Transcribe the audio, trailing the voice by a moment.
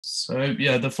So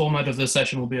yeah, the format of this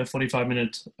session will be a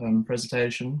 45-minute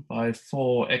presentation by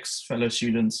 4 ex-fellow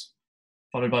students,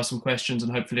 followed by some questions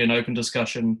and hopefully an open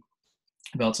discussion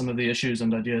about some of the issues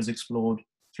and ideas explored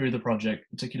through the project,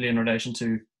 particularly in relation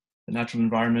to the natural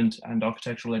environment and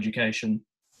architectural education.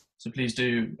 So please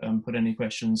do put any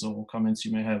questions or comments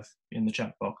you may have in the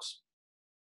chat box.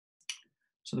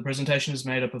 So the presentation is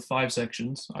made up of 5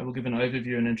 sections. I will give an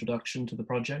overview and introduction to the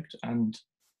project and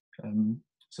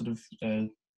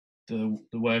the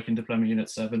work in Diploma Unit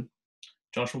 7.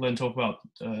 Josh will then talk about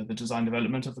the design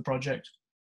development of the project.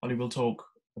 Ollie will talk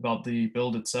about the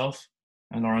build itself,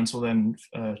 and Lawrence will then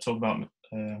talk about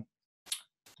the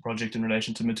project in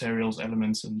relation to materials,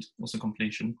 elements, and also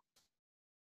completion.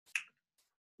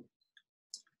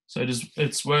 So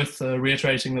it's worth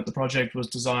reiterating that the project was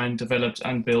designed, developed,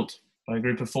 and built by a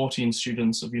group of 14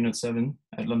 students of Unit 7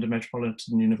 at London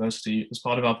Metropolitan University as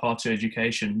part of our Part 2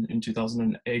 education in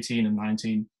 2018 and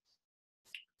 19.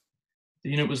 The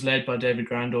unit was led by David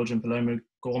Grandorge and Paloma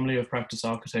Gormley of Practice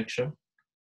Architecture.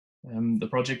 The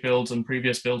project builds on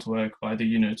previous built work by the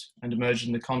unit and emerged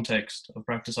in the context of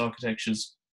Practice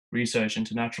Architecture's research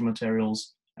into natural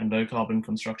materials and low carbon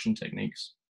construction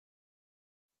techniques.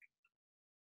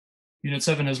 Unit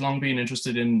 7 has long been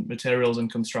interested in materials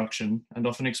and construction and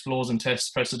often explores and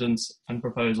tests precedents and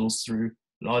proposals through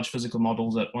large physical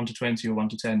models at 1:20 or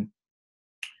 1:10.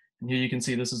 And here you can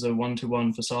see this is a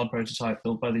 1:1 facade prototype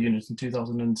built by the unit in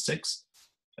 2006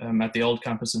 at the old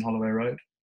campus in Holloway Road.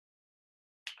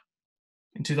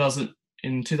 In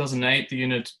 2008, the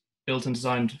unit built and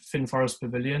designed Finn Forest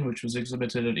Pavilion, which was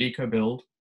exhibited at EcoBuild.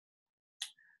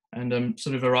 And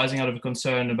sort of arising out of a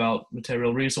concern about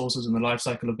material resources and the life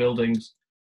cycle of buildings,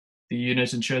 the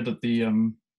unit ensured that the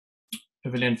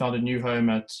pavilion found a new home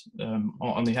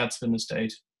on the Hadsfin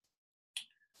estate.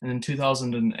 And in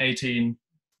 2018,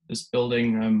 this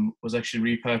building was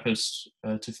actually repurposed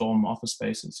to form office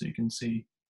spaces. So you can see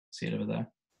it over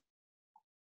there.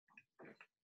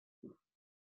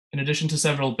 In addition to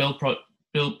several built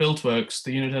works,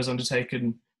 the unit has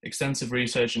undertaken extensive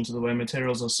research into the way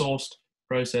materials are sourced,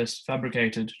 processed,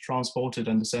 fabricated, transported,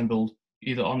 and assembled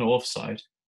either on or off-site,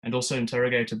 and also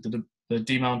interrogated the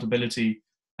demountability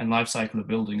and life cycle of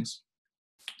buildings.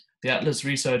 The Atlas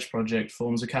Research Project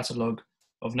forms a catalogue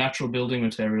of natural building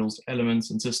materials,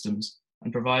 elements, and systems,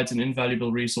 and provides an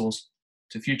invaluable resource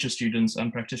to future students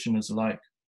and practitioners alike.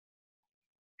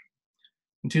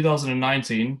 In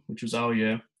 2019, which was our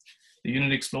year, the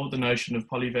unit explored the notion of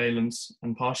polyvalence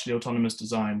and partially autonomous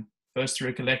design, first through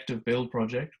a collective build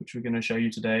project, which we're going to show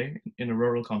you today in a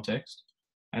rural context,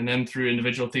 and then through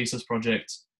individual thesis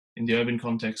projects in the urban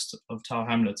context of Tower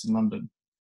Hamlets in London.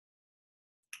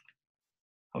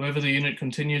 However, the unit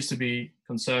continues to be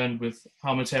concerned with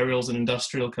how materials and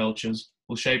industrial cultures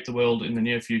will shape the world in the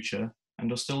near future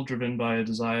and are still driven by a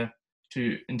desire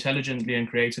to intelligently and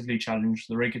creatively challenge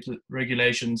the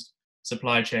regulations,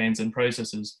 supply chains, and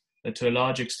processes that to a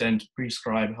large extent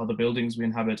prescribe how the buildings we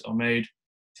inhabit are made,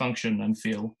 function, and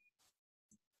feel.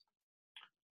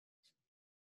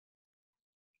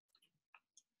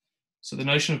 So the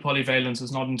notion of polyvalence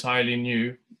is not entirely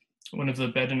new, one of the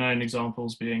better known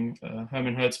examples being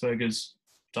Hermann Hertzberger's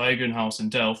Diagon House in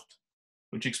Delft,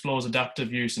 which explores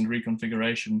adaptive use and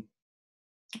reconfiguration.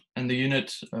 And the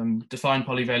unit defined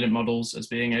polyvalent models as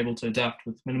being able to adapt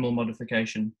with minimal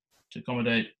modification to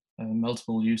accommodate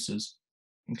multiple uses,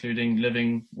 including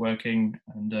living, working,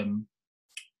 and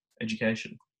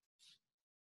education.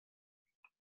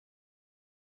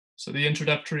 So the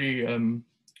introductory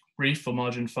brief for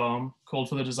Margent Farm called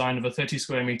for the design of a 30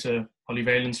 square meter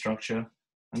polyvalent structure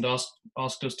and asked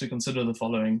us to consider the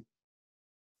following.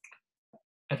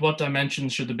 At what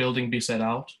dimensions should the building be set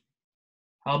out?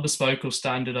 How bespoke or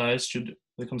standardized should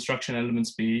the construction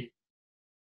elements be?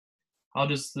 How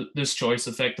does this choice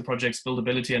affect the project's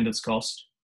buildability and its cost?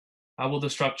 How will the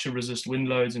structure resist wind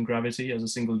loads and gravity as a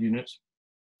single unit?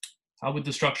 How would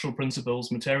the structural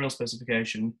principles, material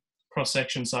specification,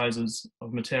 cross-section sizes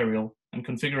of material, and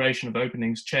configuration of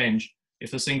openings change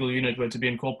if the single unit were to be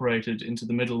incorporated into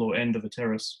the middle or end of a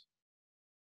terrace?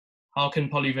 How can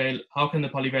the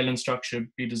polyvalent structure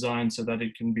be designed so that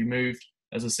it can be moved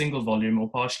as a single volume or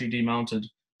partially demounted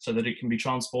so that it can be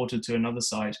transported to another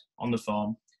site on the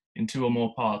farm in 2 or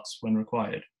more parts when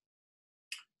required?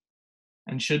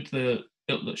 And should the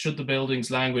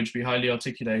building's language be highly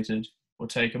articulated or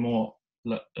take a more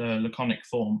laconic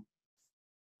form?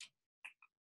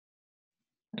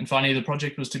 And finally, the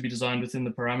project was to be designed within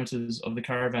the parameters of the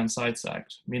Caravan Sites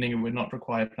Act, meaning it would not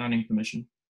require planning permission.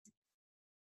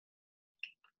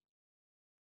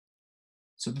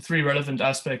 So the three relevant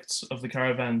aspects of the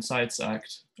Caravan Sites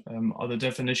Act are the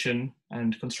definition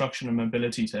and construction and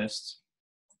mobility tests.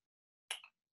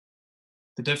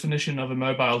 The definition of a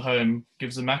mobile home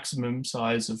gives a maximum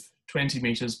size of 20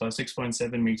 meters by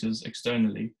 6.7 meters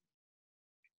externally,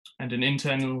 and an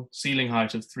internal ceiling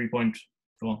height of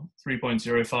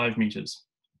 3.05 meters.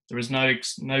 There is no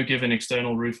given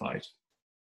external roof height.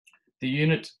 The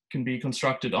unit can be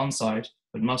constructed on-site,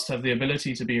 but must have the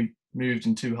ability to be moved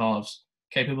in two halves,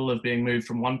 capable of being moved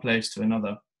from one place to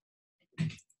another.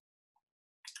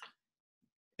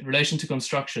 In relation to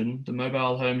construction, the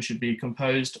mobile home should be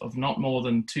composed of not more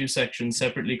than two sections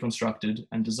separately constructed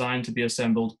and designed to be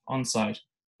assembled on-site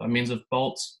by means of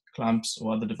bolts, clamps,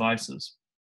 or other devices.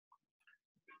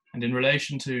 And in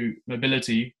relation to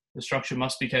mobility, the structure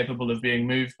must be capable of being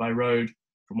moved by road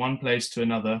from one place to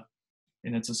another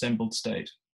in its assembled state.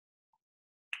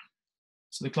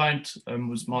 So the client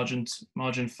was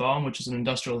Margent Farm, which is an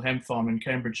industrial hemp farm in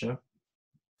Cambridgeshire,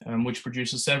 which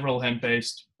produces several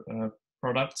hemp-based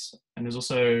products and is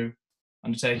also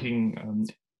undertaking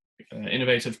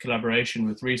innovative collaboration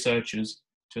with researchers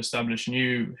to establish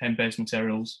new hemp-based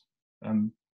materials,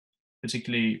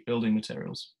 particularly building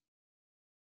materials.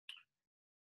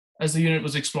 As the unit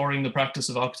was exploring the practice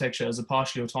of architecture as a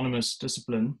partially autonomous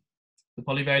discipline, the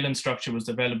polyvalent structure was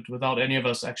developed without any of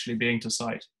us actually being to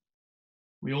site.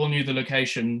 We all knew the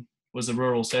location was a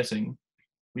rural setting,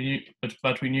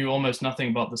 but we knew almost nothing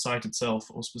about the site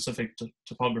itself or specific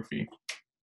topography.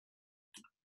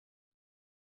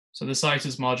 So the site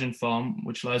is Margent Farm,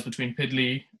 which lies between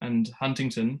Pidley and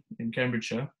Huntington in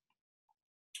Cambridgeshire.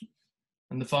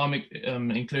 And the farm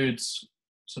includes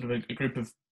sort of a group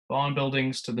of barn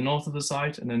buildings to the north of the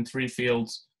site, and then 3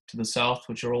 fields to the south,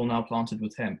 which are all now planted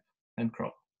with hemp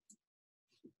crop.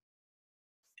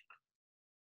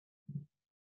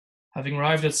 Having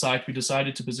arrived at site, we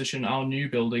decided to position our new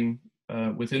building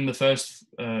within the first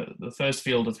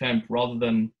field of hemp rather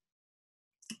than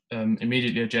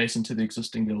immediately adjacent to the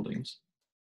existing buildings.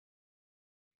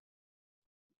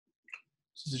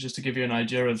 So just to give you an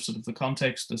idea of sort of the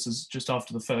context, this is just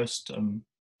after the first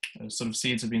sort of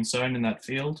seeds have been sown in that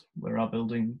field where our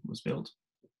building was built.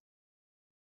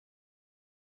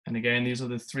 And again, these are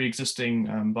the 3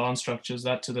 existing barn structures.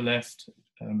 That to the left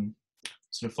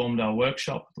sort of formed our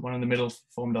workshop. The one in the middle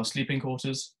formed our sleeping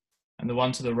quarters, and the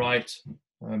one to the right,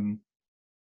 and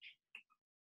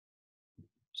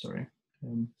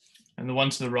the one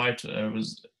to the right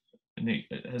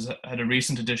has had a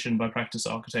recent addition by Practice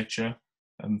Architecture,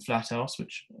 Flat House,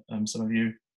 which some of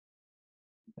you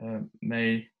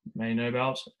may know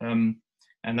about. And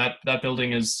that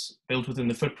building is built within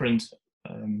the footprint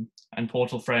and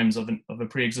portal frames of a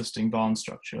pre-existing barn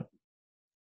structure.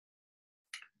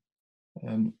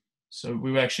 So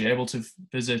we were actually able to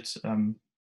visit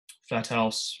Flat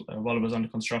House while it was under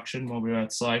construction, while we were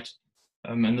at site.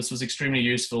 And this was extremely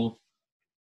useful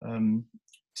to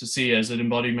see, as it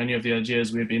embodied many of the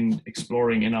ideas we had been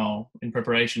exploring in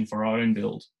preparation for our own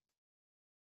build.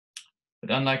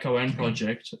 But unlike our own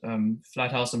project,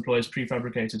 Flat House employs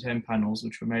prefabricated hemp panels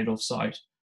which were made off-site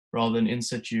rather than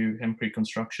in-situ hempcrete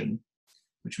construction,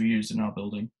 which we used in our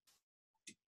building.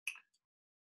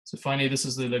 So finally, this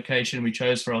is the location we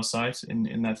chose for our site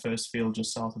in that first field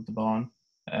just south of the barn.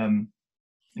 And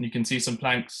you can see some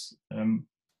planks on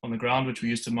the ground which we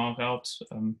used to mark out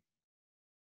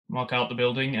the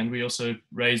building, and we also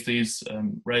raised these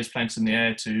raised planks in the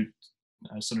air to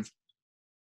sort of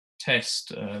test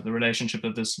the relationship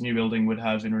that this new building would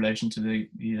have in relation to the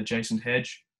adjacent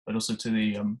hedge, but also to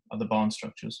the other barn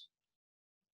structures.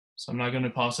 So I'm now going to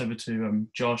pass over to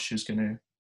Josh, who's going to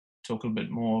talk a bit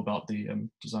more about the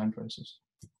design process.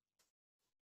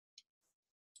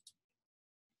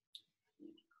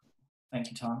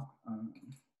 Thank you, Tom.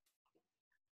 Okay.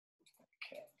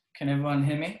 Can everyone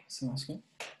hear me?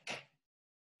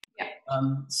 Yeah.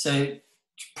 So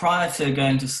prior to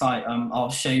going to site,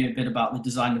 I'll show you a bit about the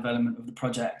design development of the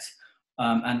project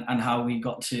and how we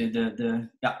got to the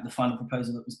final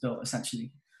proposal that was built,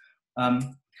 essentially.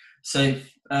 So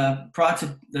prior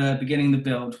to the beginning of the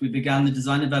build, we began the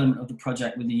design development of the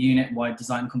project with a unit-wide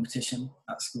design competition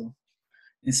at school.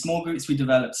 In small groups, we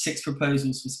developed 6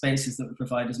 proposals for spaces that would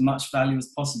provide as much value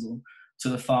as possible to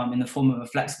the farm in the form of a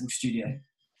flexible studio.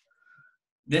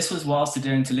 This was whilst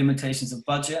adhering to limitations of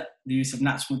budget, the use of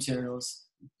natural materials,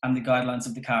 and the guidelines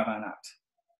of the Caravan Act.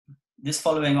 This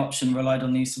following option relied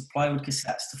on the use of plywood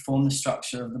cassettes to form the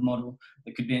structure of the model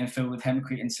that could be infilled with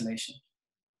hempcrete insulation.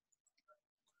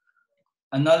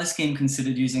 Another scheme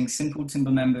considered using simple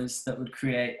timber members that would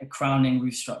create a crowning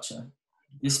roof structure.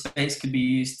 This space could be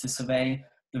used to survey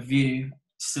and view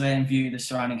the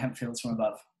surrounding hemp fields from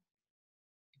above.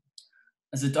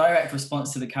 As a direct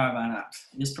response to the Caravan Act,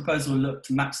 this proposal looked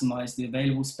to maximise the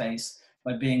available space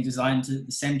by being designed to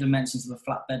the same dimensions of a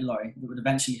flatbed lorry that would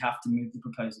eventually have to move the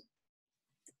proposal.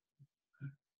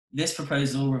 This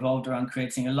proposal revolved around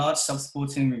creating a large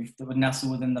self-supporting roof that would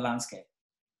nestle within the landscape.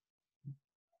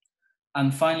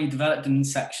 And finally, developed in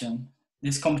section,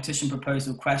 this competition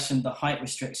proposal questioned the height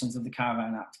restrictions of the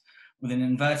Caravan Act with an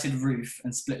inverted roof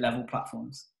and split-level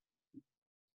platforms.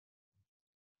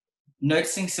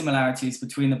 Noticing similarities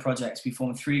between the projects, we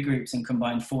formed 3 groups and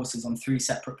combined forces on 3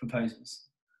 separate proposals.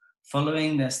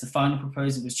 Following this, the final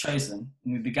proposal was chosen,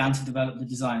 and we began to develop the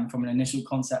design from an initial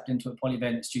concept into a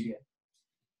polyvalent studio.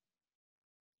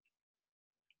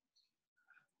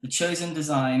 The chosen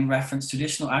design referenced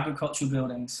traditional agricultural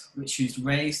buildings, which used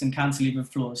raised and cantilevered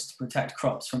floors to protect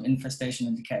crops from infestation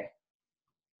and decay.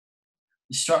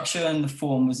 The structure and the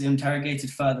form was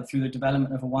interrogated further through the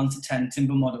development of a 1:10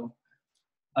 timber model,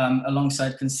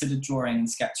 alongside considered drawing and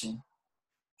sketching.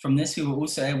 From this, we were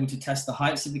also able to test the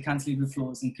heights of the cantilevered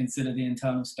floors and consider the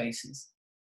internal spaces.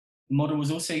 The model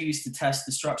was also used to test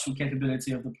the structural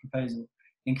capability of the proposal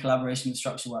in collaboration with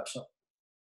Structure Workshop.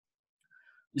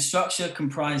 The structure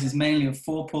comprises mainly of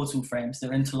 4 portal frames that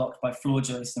are interlocked by floor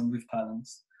joists and roof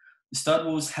purlins. The stud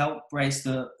walls help brace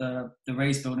the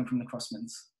raised building from the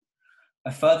crossbeams.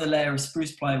 A further layer of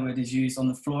spruce plywood is used on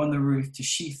the floor and the roof to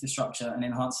sheath the structure and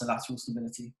enhance the lateral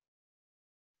stability.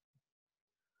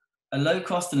 A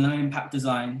low-cost and low-impact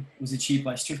design was achieved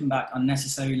by stripping back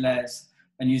unnecessary layers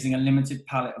and using a limited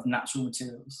palette of natural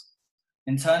materials.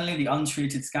 Internally, the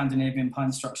untreated Scandinavian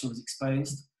pine structure was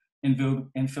exposed and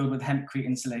filled with hempcrete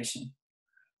insulation.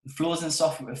 The floors and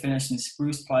soffit were finished in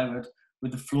spruce plywood,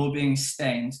 with the floor being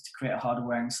stained to create a harder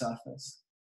wearing surface.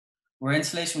 Where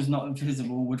insulation was not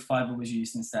visible, wood fibre was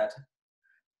used instead.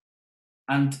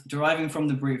 And deriving from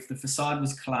the brief, the facade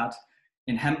was clad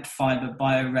in hemp fibre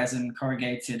bioresin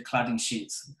corrugated cladding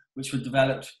sheets, which were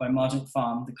developed by Margent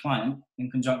Farm, the client, in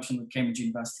conjunction with Cambridge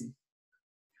University.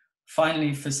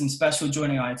 Finally, for some special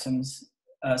joining items,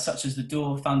 such as the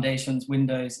door, foundations,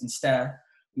 windows, and stair,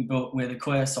 we built with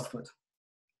Accoya softwood.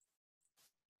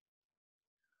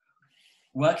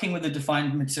 Working with a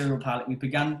defined material palette, we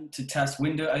began to test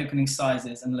window opening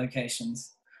sizes and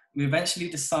locations. We eventually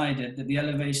decided that the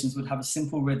elevations would have a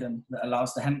simple rhythm that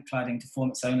allows the hemp cladding to form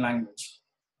its own language.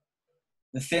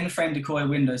 The thin framed Accoya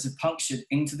windows are punctured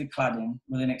into the cladding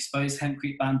with an exposed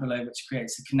hempcrete band below, which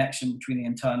creates a connection between the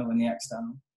internal and the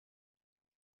external.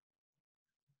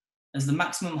 As the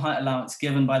maximum height allowance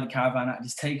given by the Caravan Act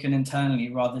is taken internally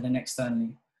rather than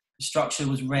externally, the structure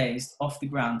was raised off the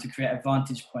ground to create a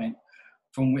vantage point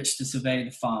from which to survey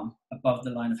the farm above the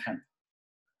line of hemp.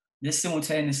 This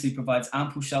simultaneously provides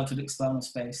ample sheltered external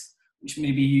space, which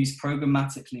may be used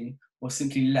programmatically or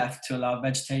simply left to allow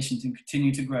vegetation to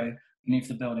continue to grow beneath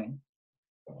the building.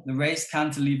 The raised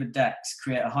cantilever decks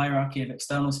create a hierarchy of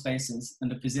external spaces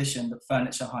and a positioned at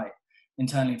furniture height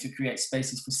internally to create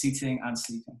spaces for seating and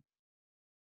sleeping.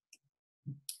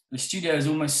 The studio is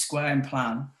almost square in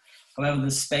plan. However,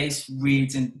 the space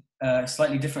reads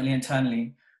slightly differently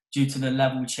internally due to the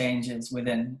level changes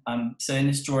within. So in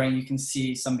this drawing, you can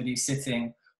see somebody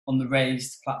sitting on the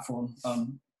raised platform,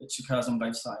 which occurs on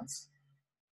both sides.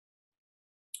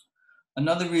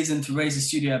 Another reason to raise the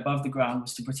studio above the ground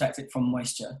was to protect it from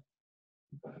moisture.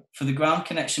 For the ground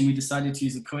connection, we decided to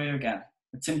use Accoya again,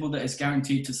 a timber that is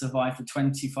guaranteed to survive for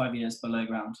 25 years below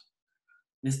ground.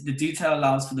 The detail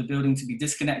allows for the building to be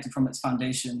disconnected from its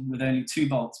foundation with only 2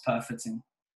 bolts per footing.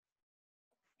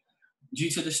 Due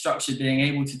to the structure being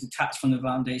able to detach from the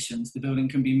foundations, the building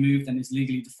can be moved and is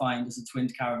legally defined as a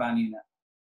twinned caravan unit.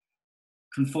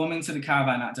 Conforming to the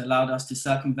Caravan Act allowed us to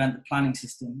circumvent the planning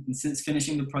system, and since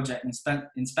finishing the project,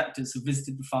 inspectors have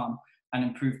visited the farm and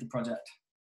improved the project.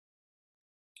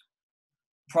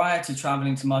 Prior to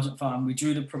travelling to Margent Farm, we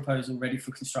drew the proposal ready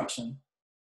for construction.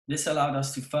 This allowed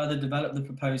us to further develop the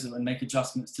proposal and make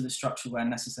adjustments to the structure where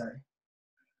necessary.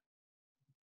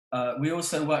 We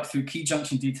also worked through key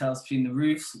junction details between the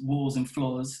roofs, walls, and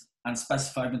floors, and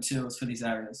specified materials for these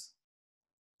areas.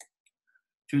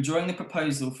 Through drawing the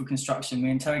proposal for construction, we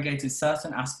interrogated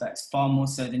certain aspects far more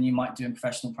so than you might do in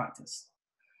professional practice.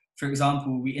 For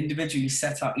example, we individually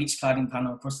set out each cladding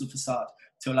panel across the facade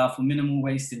to allow for minimal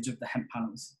wastage of the hemp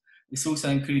panels. This also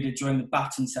included drawing the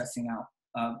batten setting out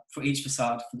for each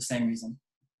facade for the same reason.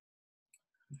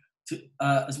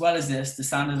 As well as this, the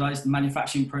standardized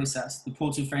manufacturing process, the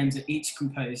portal frames are each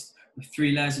composed with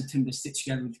 3 layers of timber stitched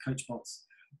together with coach bolts.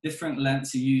 Different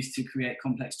lengths are used to create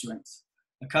complex joints.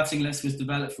 A cutting list was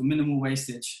developed for minimal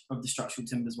wastage of the structural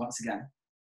timbers once again.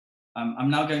 I'm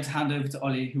now going to hand over to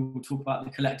Ollie, who will talk about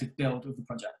the collective build of the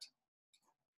project.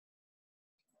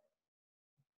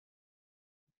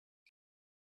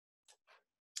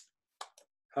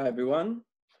 Hi everyone.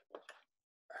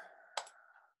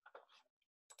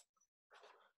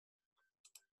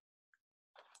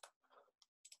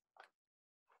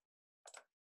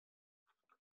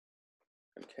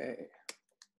 Okay.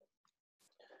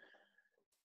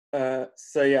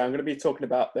 So yeah, I'm going to be talking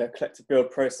about the collective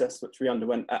build process which we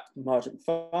underwent at Margent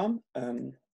Farm.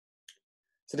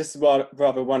 So this is a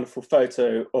rather wonderful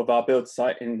photo of our build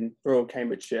site in rural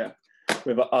Cambridgeshire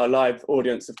with our live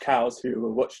audience of cows who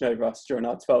were watching over us during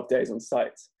our 12 days on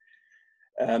site.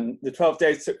 The 12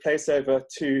 days took place over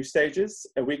 2 stages,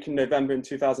 a week in November in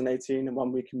 2018 and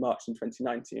 1 week in March in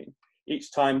 2019.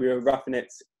 Each time we were roughing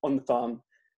it on the farm,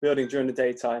 building during the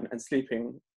daytime and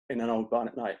sleeping in an old barn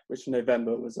at night, which in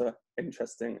November was an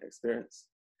interesting experience.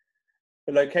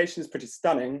 The location is pretty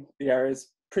stunning. The area is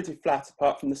pretty flat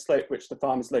apart from the slope which the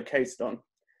farm is located on.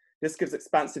 This gives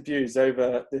expansive views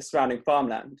over the surrounding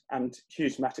farmland and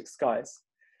huge matic skies.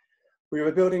 We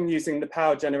were building using the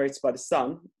power generated by the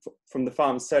sun from the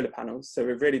farm's solar panels, so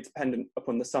we're really dependent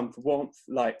upon the sun for warmth,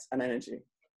 light and energy,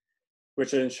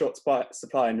 which are in short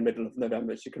supply in the middle of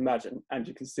November, as you can imagine, and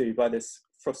you can see by this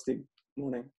frosty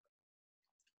morning.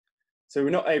 So we're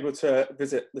not able to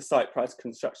visit the site prior to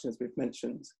construction, as we've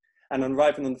mentioned, and on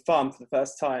arriving on the farm for the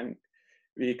first time,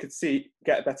 we could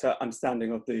get a better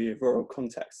understanding of the rural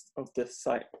context of this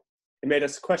site. It made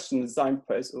us question the design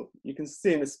proposal. You can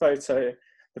see in this photo,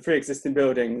 the 3 existing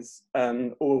buildings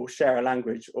all share a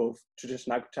language of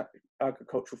traditional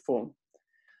agricultural form.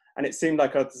 And it seemed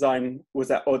like our design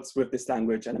was at odds with this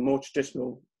language and a more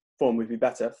traditional form would be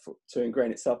better to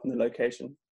ingrain itself in the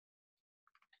location.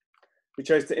 We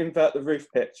chose to invert the roof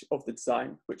pitch of the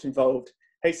design, which involved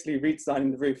hastily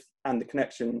redesigning the roof and the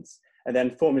connections, and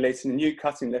then formulating a new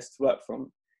cutting list to work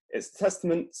from. It's a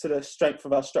testament to the strength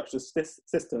of our structural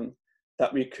system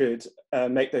that we could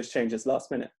make those changes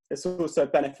last minute. It's also a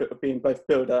benefit of being both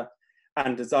builder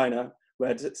and designer,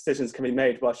 where decisions can be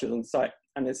made whilst you're on site,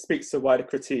 and it speaks to a wider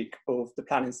critique of the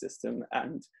planning system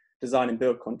and design and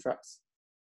build contracts.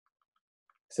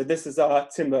 So this is our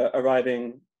timber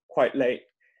arriving quite late,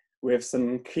 with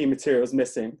some key materials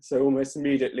missing. So almost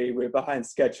immediately we were behind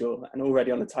schedule and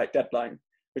already on a tight deadline,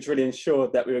 which really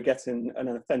ensured that we were getting an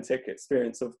authentic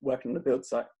experience of working on the build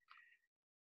site.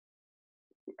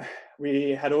 We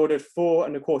had ordered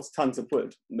 4¼ tons of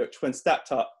wood, which when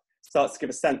stacked up, starts to give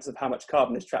a sense of how much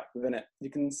carbon is trapped within it. You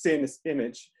can see in this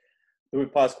image, the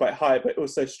wood pile is quite high, but it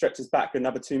also stretches back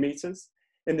another 2 meters.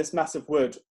 In this massive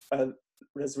wood,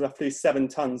 there's roughly 7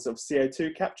 tons of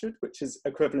CO2 captured, which is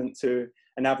equivalent to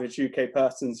an average UK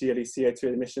person's yearly CO2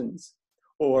 emissions,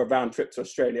 or a round trip to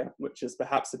Australia, which is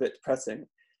perhaps a bit depressing,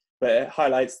 but it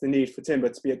highlights the need for timber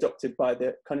to be adopted by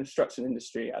the construction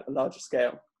industry at a larger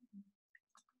scale.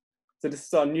 So this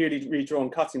is our newly redrawn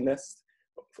cutting list,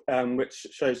 which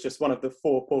shows just one of the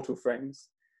 4 portal frames.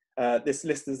 This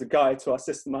list is a guide to our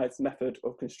systemized method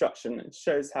of construction and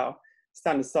shows how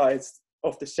standard-sized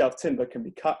off-the-shelf timber can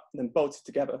be cut and then bolted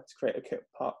together to create a kit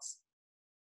of parts.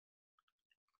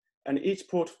 And each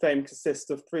portal frame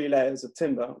consists of 3 layers of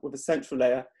timber, with a central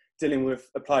layer dealing with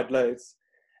applied loads,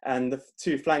 and the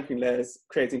 2 flanking layers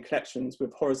creating connections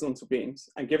with horizontal beams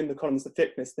and giving the columns the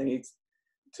thickness they need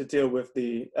to deal with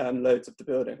the loads of the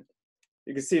building.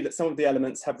 You can see that some of the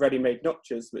elements have ready-made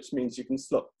notches, which means you can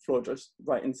slot floor joists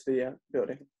right into the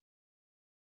building.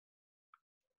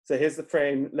 So here's the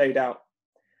frame laid out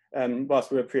whilst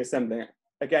we were pre-assembling it.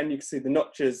 Again, you can see the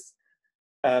notches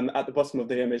at the bottom of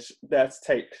the image there to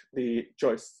take the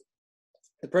joists.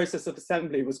 The process of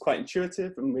assembly was quite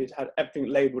intuitive and we'd had everything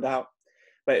labelled out,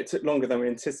 but it took longer than we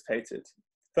anticipated.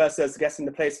 First, there's getting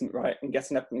the placement right and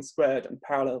getting everything squared and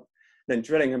parallel, then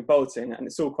drilling and bolting, and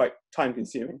it's all quite time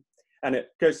consuming. And it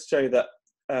goes to show that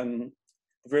the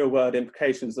real world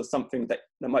implications of something that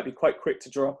might be quite quick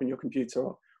to draw up in your computer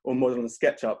or model in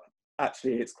SketchUp,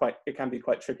 actually it can be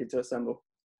quite tricky to assemble.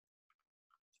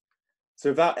 So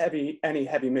without any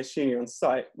heavy machinery on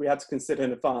site, we had to consider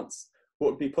in advance what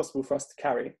would be possible for us to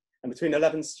carry. And between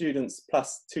 11 students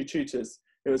plus 2 tutors,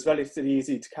 it was relatively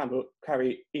easy to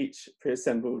carry each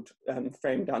pre-assembled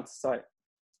frame down to site.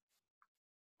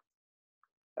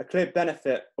 A clear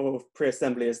benefit of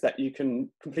pre-assembly is that you can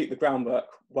complete the groundwork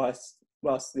whilst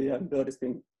the build is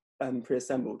being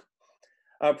pre-assembled.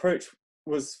 Our approach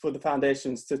was for the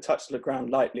foundations to touch the ground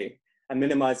lightly and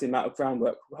minimize the amount of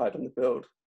groundwork required on the build.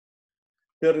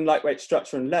 Building lightweight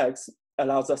structure and legs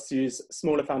allows us to use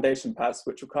smaller foundation pads,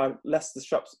 which require less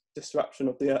disruption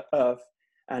of the earth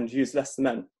and use less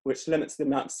cement, which limits the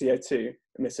amount of CO2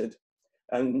 emitted.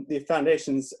 And the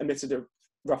foundations emitted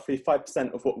roughly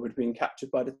 5% of what would have been captured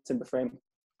by the timber frame.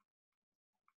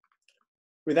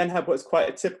 We then had what's quite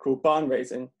a typical barn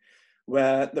raising,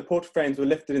 where the portal frames were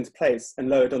lifted into place and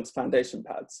lowered onto foundation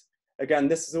pads. Again,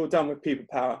 this is all done with people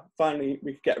power. Finally,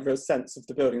 we could get a real sense of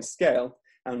the building's scale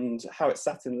and how it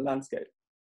sat in the landscape.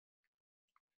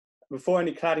 Before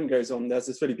any cladding goes on, there's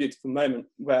this really beautiful moment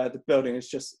where the building is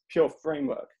just pure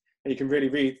framework, and you can really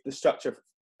read the structure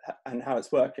and how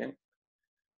it's working.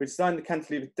 We designed the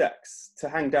cantilevered decks to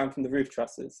hang down from the roof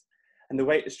trusses, and the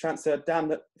weight is transferred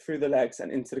down through the legs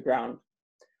and into the ground.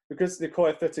 Because the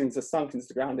coir footings are sunk into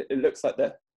the ground, it looks like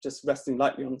they're just resting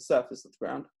lightly on the surface of the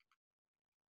ground.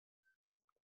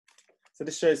 So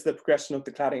this shows the progression of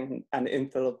the cladding and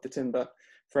infill of the timber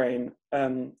frame.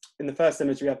 In the first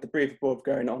image, we have the breather board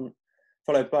going on,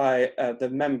 followed by the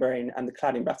membrane and the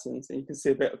cladding battens. And you can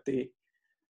see a bit of the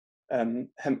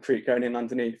hempcrete going in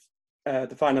underneath.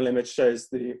 The final image shows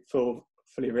the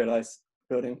fully realised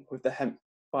building with the hemp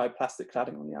bioplastic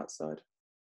cladding on the outside.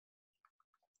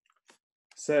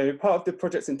 So part of the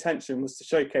project's intention was to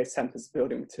showcase hemp as a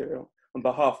building material on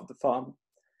behalf of the farm.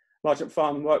 Margent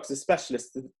Farm works as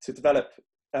specialists to develop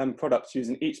products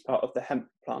using each part of the hemp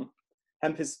plant.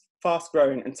 Hemp is fast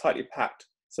growing and tightly packed,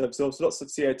 so it absorbs lots of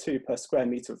CO2 per square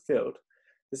metre of field.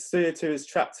 The CO2 is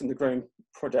trapped in the growing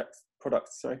product.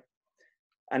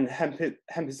 And hemp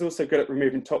is also good at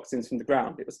removing toxins from the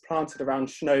ground. It was planted around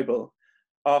Chernobyl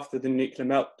after the nuclear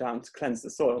meltdown to cleanse the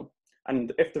soil.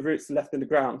 And if the roots are left in the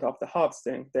ground after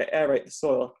harvesting, they aerate the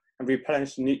soil and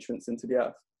replenish the nutrients into the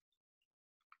earth.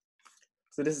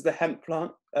 So this is the hemp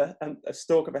plant, a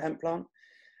stalk of a hemp plant.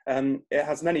 It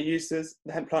has many uses.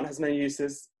 The hemp plant has many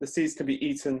uses. The seeds can be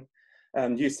eaten,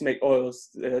 used to make oils.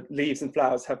 The leaves and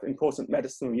flowers have important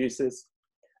medicinal uses.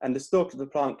 And the stalk of the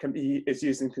plant is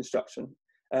used in construction.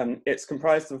 It's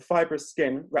comprised of a fibrous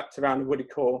skin wrapped around a woody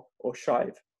core or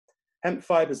shive. Hemp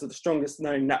fibers are the strongest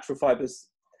known natural fibers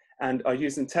and are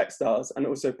used in textiles and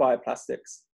also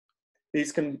bioplastics.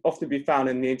 These can often be found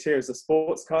in the interiors of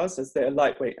sports cars as they are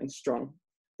lightweight and strong.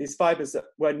 These fibers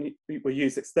were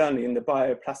used externally in the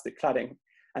bioplastic cladding,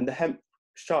 and the hemp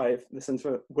shive, the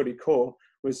central woody core,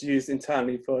 was used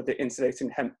internally for the insulating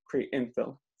hempcrete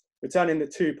infill, returning the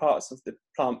two parts of the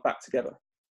plant back together.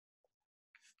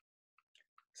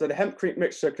 So the hempcrete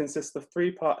mixture consists of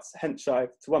 3 parts hemp shive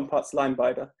to 1 part lime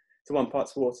binder to 1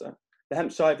 part water. The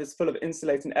hemp shive is full of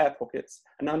insulating air pockets,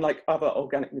 and unlike other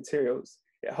organic materials,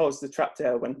 it holds the trapped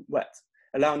air when wet,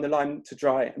 allowing the lime to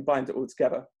dry and bind it all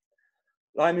together.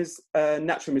 Lime is a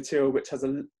natural material which has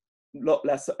a lot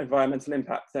less environmental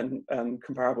impact than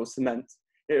comparable cement.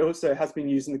 It also has been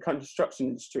used in the construction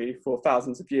industry for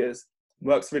thousands of years,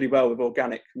 works really well with other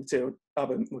organic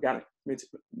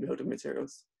building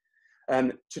materials.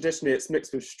 Traditionally, it's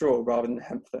mixed with straw rather than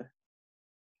hemp though.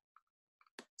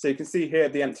 So you can see here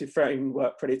the empty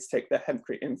framework ready to take the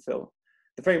hempcrete infill.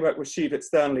 The framework was sheathed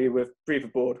externally with breather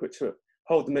board, which will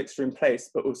hold the mixture in place,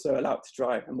 but also allow it to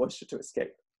dry and moisture to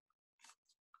escape.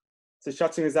 So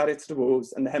shutting is added to the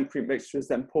walls and the hempcrete mixture is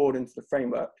then poured into the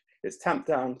framework. It's tamped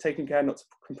down, taking care not to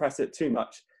compress it too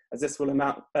much, as this will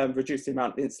reduce the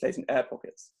amount of insulating air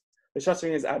pockets. The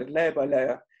shutting is added layer by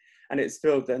layer and it's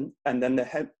filled then, and then the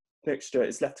hemp mixture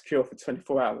is left to cure for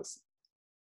 24 hours.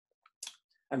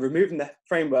 And removing the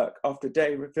framework after a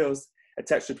day reveals a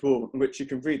textured wall in which you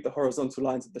can read the horizontal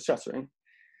lines of the shuttering.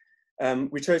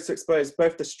 We chose to expose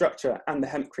both the structure and the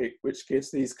hempcrete, which gives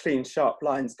these clean, sharp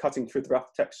lines cutting through the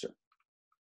rough texture.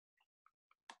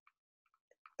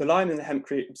 The lime in the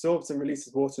hempcrete absorbs and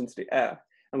releases water into the air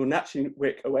and will naturally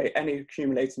wick away any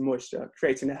accumulated moisture,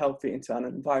 creating a healthy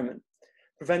internal environment,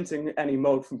 preventing any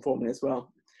mold from forming as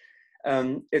well.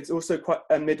 It's also quite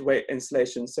a mid-weight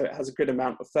insulation, so it has a good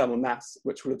amount of thermal mass,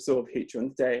 which will absorb heat during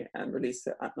the day and release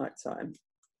it at night time.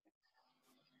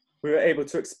 We were able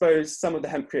to expose some of the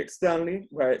hempcrete externally,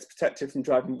 where it's protected from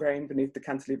driving rain beneath the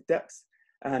cantilever decks,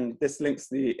 and this links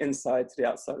the inside to the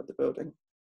outside of the building.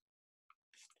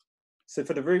 So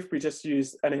for the roof, we just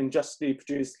used an industrially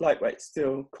produced lightweight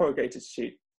steel corrugated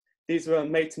sheet. These were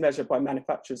made to measure by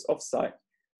manufacturers off-site,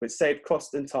 which saved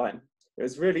cost and time. It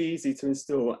was really easy to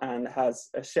install and has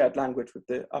a shared language with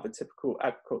the other typical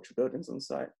agriculture buildings on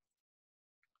site.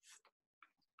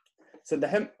 So the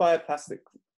hemp bioplastic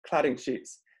cladding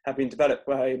sheets have been developed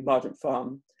by Margent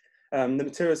Farm. The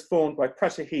material is formed by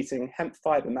pressure heating hemp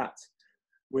fibre mat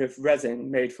with resin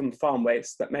made from farm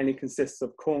waste that mainly consists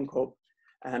of corn cob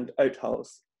and oat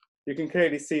hulls. You can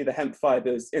clearly see the hemp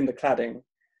fibres in the cladding,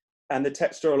 and the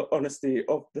textural honesty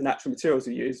of the natural materials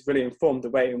we use really informed the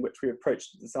way in which we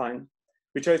approached the design.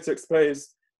 We chose to expose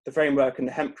the framework and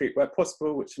the hempcrete where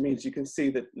possible, which means you can see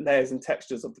the layers and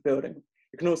textures of the building.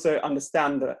 You can also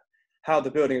understand how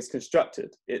the building is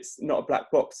constructed. It's not a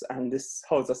black box, and this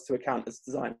holds us to account as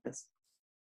designers.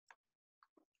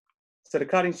 So the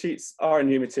cladding sheets are a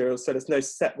new material, so there's no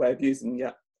set way of using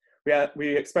them yet.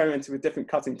 We experimented with different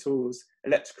cutting tools,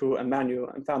 electrical and manual,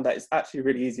 and found that it's actually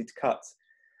really easy to cut.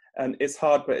 It's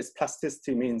hard, but its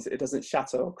plasticity means it doesn't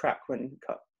shatter or crack when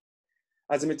cut.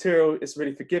 As a material, it's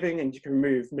really forgiving, and you can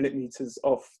remove millimeters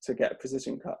off to get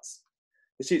precision cuts.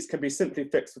 The sheets can be simply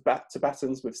fixed to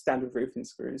battens with standard roofing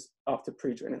screws after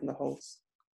pre-drilling the holes.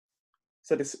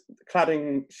 So this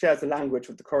cladding shares the language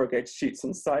with the corrugated sheets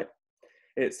on site.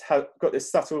 It's got this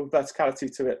subtle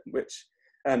verticality to it, which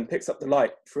picks up the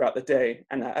light throughout the day,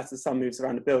 and as the sun moves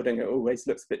around the building, it always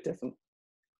looks a bit different.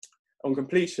 On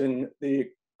completion, the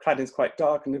cladding is quite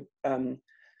dark and the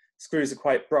screws are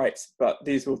quite bright, but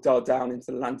these will dull down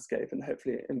into the landscape and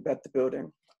hopefully embed the building.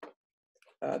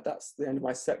 That's the end of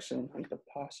my section. I'm going to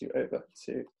pass you over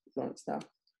to Lawrence now.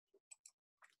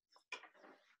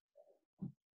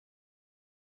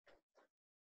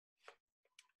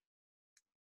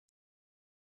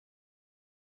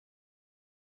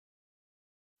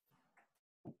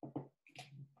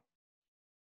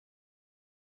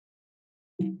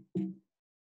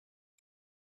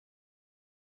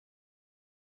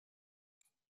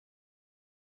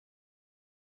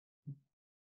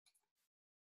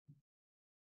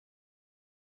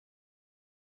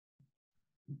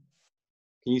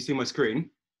 Can you see my screen?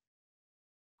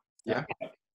 Yeah?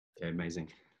 Okay, amazing.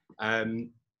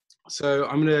 So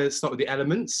I'm going to start with the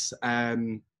elements.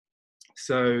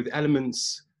 So the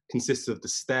elements consist of the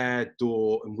stair,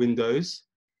 door, and windows.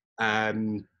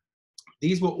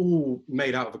 These were all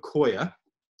made out of Accoya.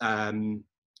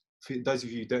 For those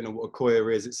of you who don't know what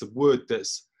Accoya is, it's a wood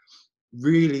that's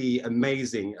really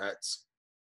amazing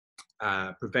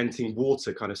at preventing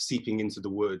water kind of seeping into the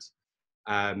wood.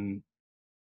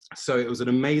 So it was an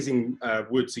amazing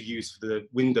wood to use for the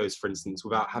windows, for instance,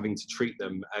 without having to treat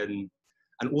them, and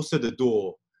also the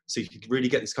door. So you could really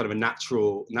get this kind of a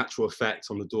natural effect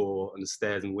on the door and the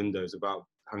stairs and windows without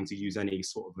having to use any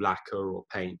sort of lacquer or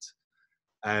paint.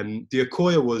 The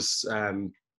Accoya was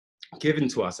given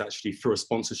to us actually through a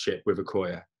sponsorship with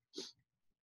Accoya.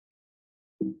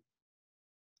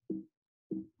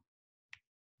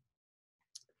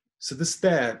 So the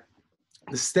stair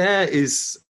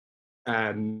is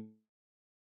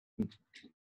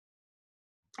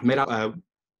made out of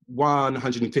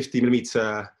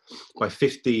 150mm by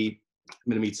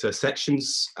 50mm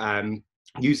sections,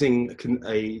 using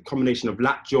a combination of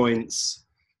lap joints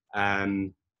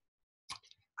and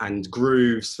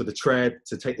grooves for the tread,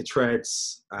 to take the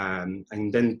treads,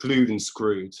 and then glued and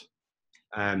screwed.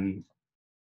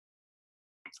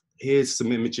 Here's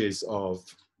some images of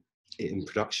it in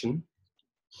production.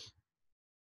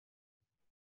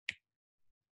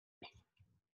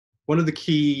 One of the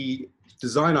key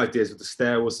design ideas of the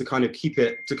stair was to kind of keep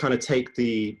it, to kind of take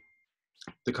the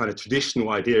kind of traditional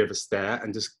idea of a stair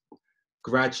and just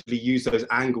gradually use those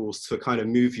angles to kind of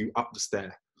move you up the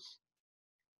stair.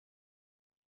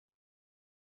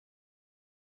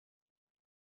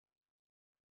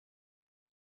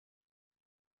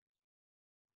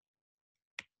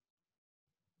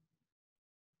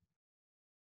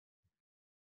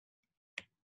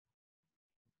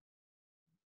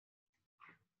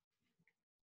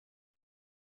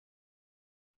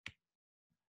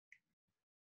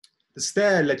 The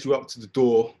stair led you up to the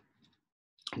door,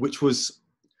 which was,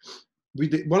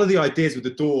 one of the ideas with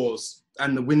the doors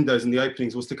and the windows and the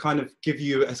openings was to kind of give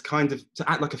you as kind of, to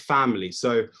act like a family.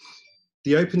 So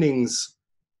the openings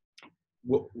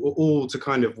were all to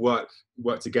kind of work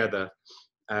together.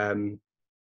 And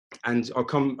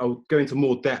I'll go into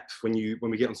more depth when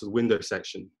we get onto the window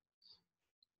section.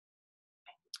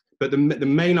 But the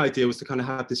main idea was to kind of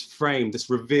have this frame, this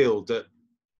reveal that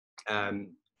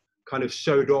kind of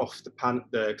showed off the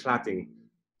cladding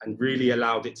and really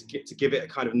allowed it to give it a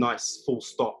kind of nice full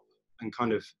stop, and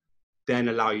kind of then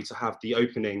allow you to have the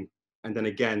opening, and then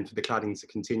again for the cladding to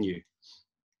continue.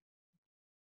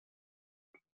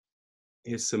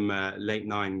 Here's some late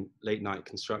night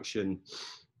construction,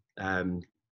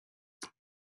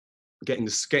 getting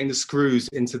the screws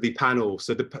into the panel.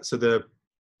 So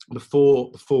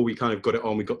before we kind of got it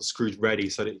on, we got the screws ready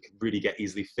so that it could really get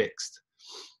easily fixed.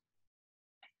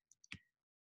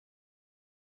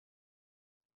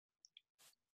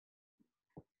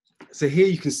 So here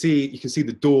you can see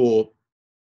the door,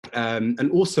 and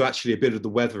also actually a bit of the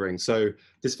weathering. So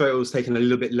this photo was taken a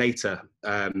little bit later,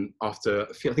 after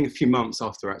I think a few months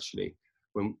after after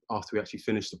we actually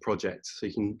finished the project. So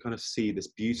you can kind of see this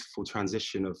beautiful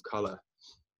transition of colour.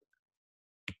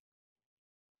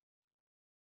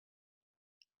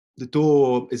 The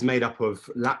door is made up of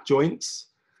lap joints,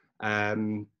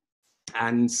 and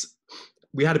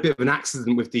we had a bit of an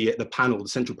accident with the panel, the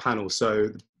central panel. So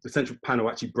the central panel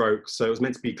actually broke. So it was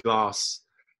meant to be glass.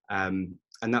 And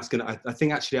that's gonna, I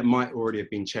think actually it might already have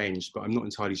been changed, but I'm not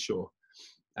entirely sure.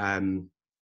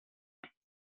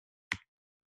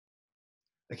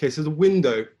 Okay, so the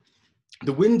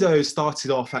window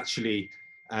started off actually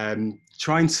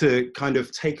trying to kind of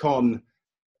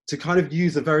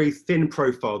use a very thin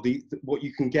profile, what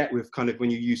you can get with kind of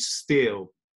when you use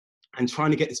steel, and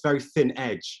trying to get this very thin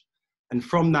edge. And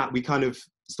from that, we kind of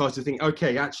started to think,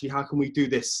 okay, actually, how can we do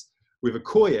this with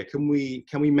Accoya? Can we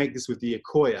make this with the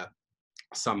Accoya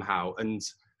somehow and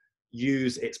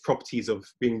use its properties of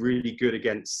being really good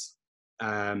against,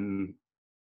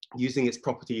 using its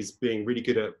properties being really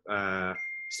good at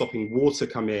stopping water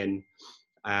come in,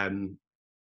 and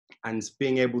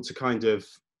being able to kind of,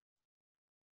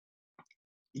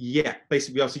 yeah,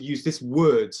 basically be able to use this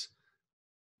wood,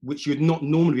 which you'd not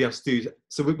normally be able to do.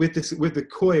 So with the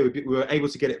Accoya, we were able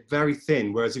to get it very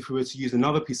thin, whereas if we were to use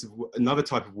another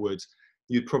type of wood,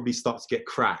 you'd probably start to get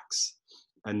cracks.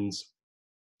 And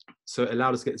so it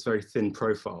allowed us to get this very thin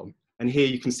profile. And here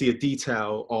you can see a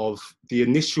detail of the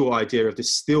initial idea of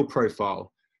this steel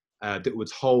profile that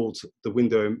would hold the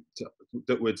window,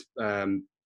 that would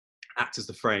act as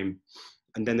the frame,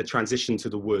 and then the transition to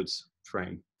the wood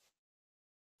frame.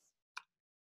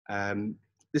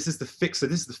 This is the fixed. So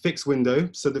this is the fixed window.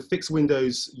 So the fixed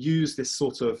windows use this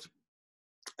sort of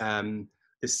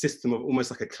this system of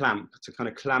almost like a clamp to kind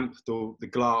of clamp the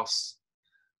glass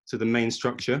to the main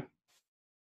structure.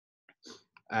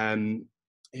 Here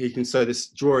you can, so this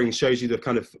drawing shows you the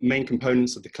kind of main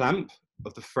components of the clamp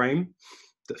of the frame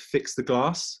that fix the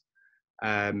glass.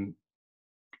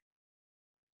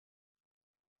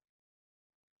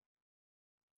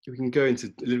 We can go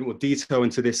into a little more detail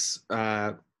into this.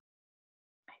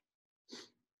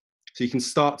 So you can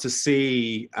start to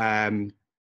see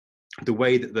the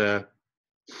way that the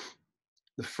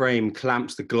frame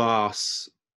clamps the glass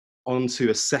onto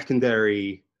a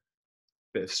secondary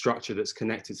bit of structure that's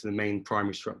connected to the main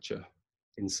primary structure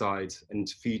inside. And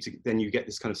for you to, then you get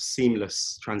this kind of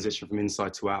seamless transition from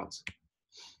inside to out.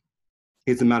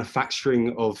 Here's the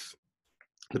manufacturing of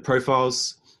the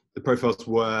profiles. The profiles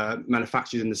were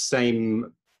manufactured in the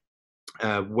same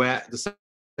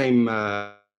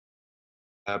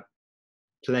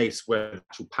place where the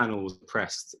actual panel was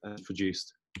pressed and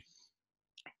produced.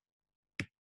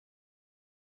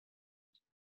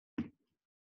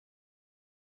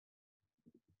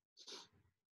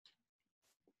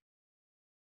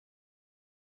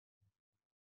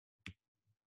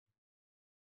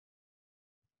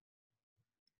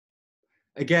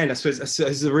 Again, I suppose this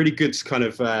is a really good kind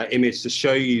of image to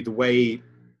show you the way,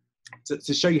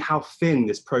 to show you how thin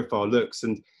this profile looks.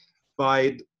 And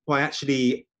by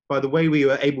the way we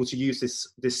were able to use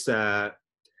this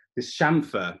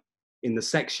chamfer in the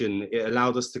section, it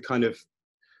allowed us to kind of,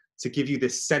 to give you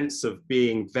this sense of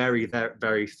being very, very,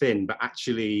 very thin, but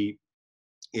actually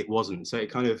it wasn't. So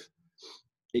it kind of,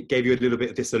 it gave you a little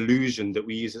bit of this illusion that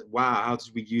we use it. Wow, how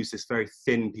did we use this very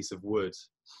thin piece of wood?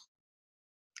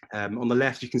 On the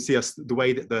left, you can see the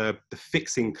way that the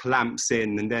fixing clamps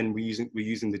in, and then we're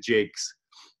using the jigs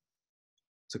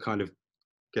to kind of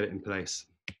get it in place.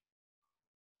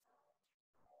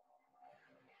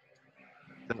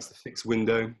 That's the fixed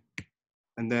window.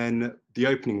 And then the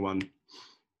opening one.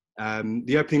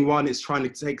 The opening one is trying to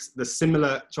take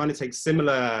similar,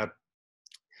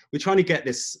 we're trying to get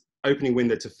this opening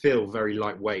window to feel very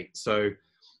lightweight. So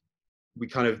we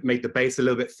kind of made the base a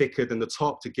little bit thicker than the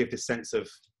top to give this sense of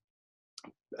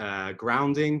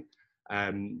grounding,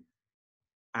 and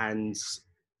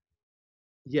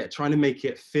yeah, trying to make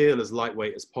it feel as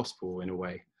lightweight as possible in a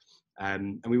way.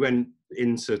 And we went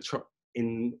into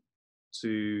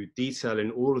detail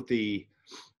in all of the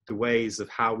ways of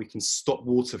how we can stop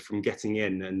water from getting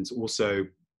in, and also,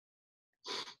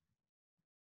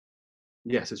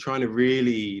 yeah, so trying to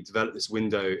really develop this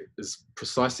window as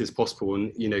precisely as possible,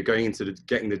 and going into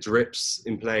getting the drips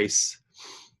in place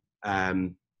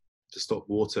to stop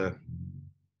water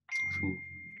from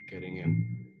getting in.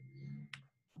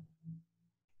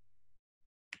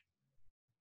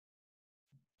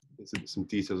 These are some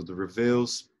details of the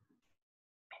reveals.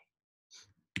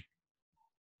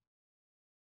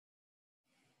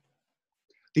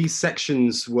 These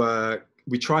sections were,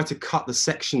 we tried to cut the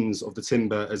sections of the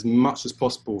timber as much as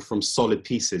possible from solid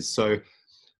pieces. So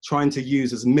trying to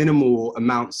use as minimal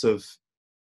amounts of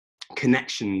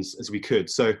connections as we could.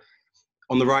 So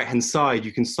on the right-hand side,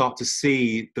 you can start to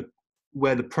see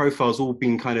where the profile's all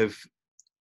been kind of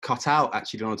cut out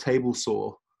actually on a table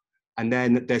saw. And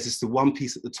then there's just the one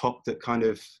piece at the top that kind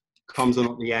of comes on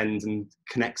at the end and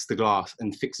connects the glass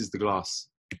and fixes the glass.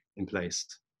 in place.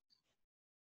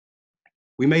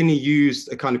 We mainly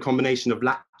used a kind of combination of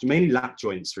mainly lap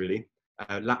joints, really.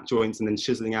 Lap joints and then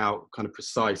chiseling out kind of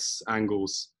precise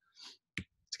angles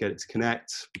to get it to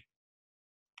connect.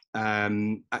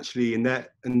 Actually, and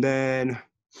then,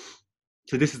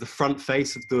 so this is the front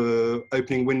face of the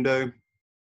opening window.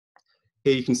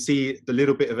 Here you can see the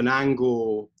little bit of an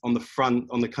angle on the front,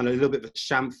 on the kind of a little bit of a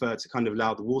chamfer to kind of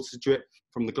allow the water to drip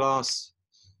from the glass.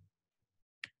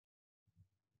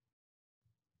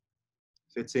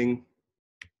 Fitting.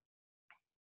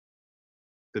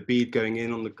 The bead going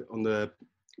in on the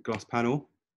glass panel.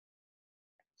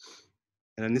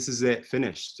 And then this is it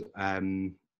finished.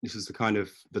 This is the kind of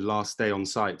the last day on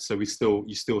site. So you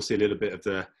still see a little bit of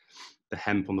the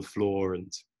hemp on the floor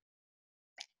and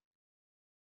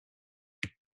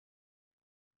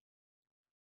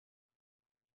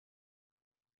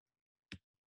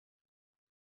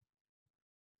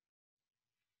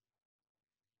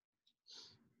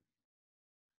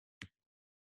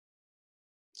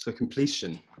so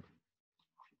completion.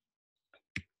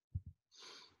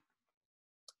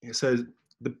 So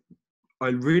I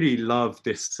really love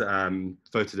this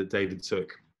photo that David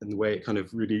took and the way it kind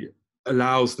of really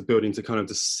allows the building to kind of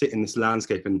just sit in this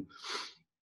landscape and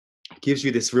gives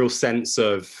you this real sense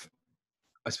of,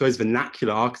 I suppose,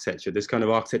 vernacular architecture, this kind of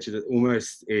architecture that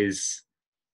almost is,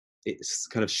 it's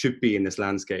kind of should be in this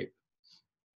landscape.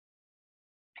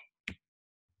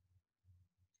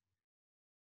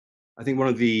 I think one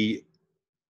of the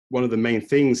main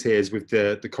things here is with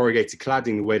the corrugated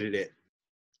cladding, the way that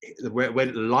the way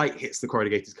that the light hits the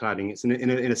corrugated cladding, it's in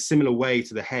a similar way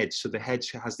to the hedge. So the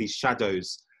hedge has these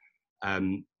shadows,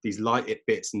 these lighted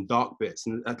bits and dark bits,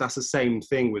 and that's the same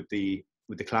thing with the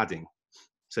cladding.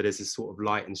 So there's this sort of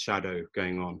light and shadow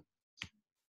going on.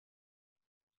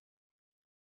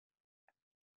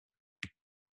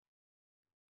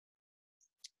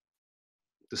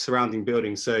 The surrounding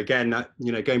buildings. So again,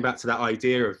 you know, going back to that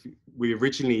idea of, we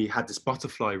originally had this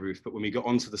butterfly roof, but when we got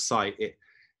onto the site, it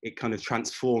kind of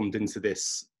transformed into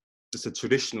this, just a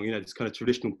traditional, you know, this kind of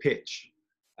traditional pitch,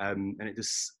 and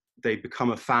they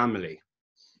become a family.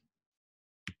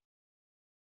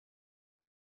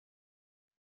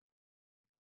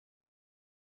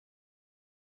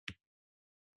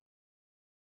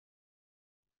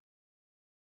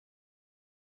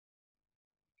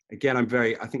 Again,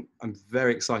 I think I'm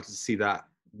very excited to see that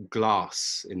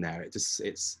glass in there.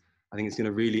 I think it's going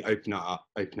to really open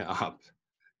it up.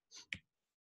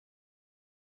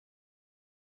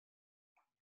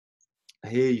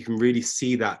 Here you can really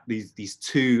see that these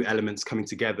two elements coming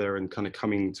together and kind of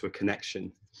coming to a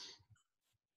connection.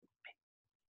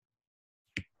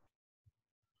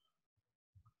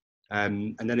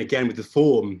 And then again with the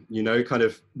form, you know, kind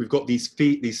of, we've got these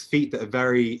feet that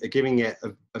are giving it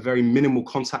a very minimal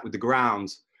contact with the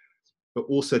ground, but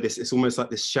also it's almost like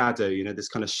this shadow, you know, this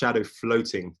kind of shadow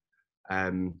floating.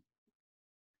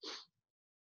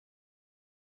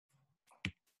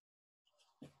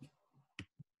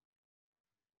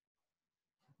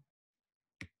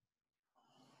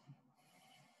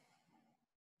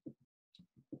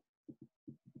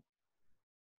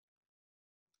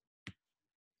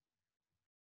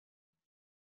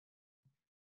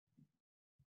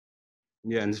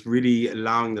 Yeah, and it's really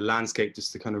allowing the landscape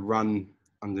just to kind of run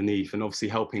underneath, and obviously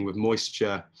helping with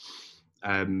moisture.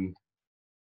 And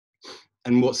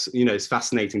what's, you know, it's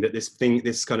fascinating that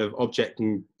this kind of object,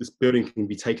 this building can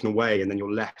be taken away, and then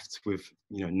you're left with,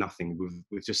 you know, nothing,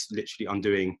 with just literally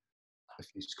undoing a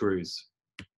few screws.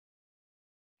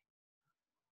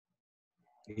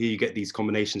 Here you get these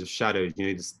combinations of shadows, you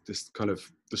know, this kind of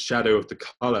the shadow of the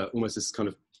color, almost this kind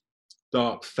of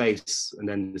dark face, and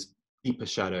then this deeper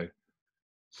shadow.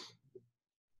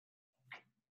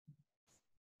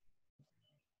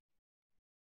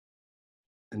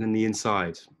 And then the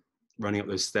inside, running up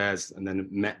those stairs, and then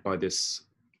met by this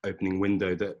opening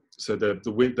window. So the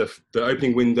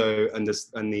opening window and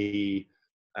the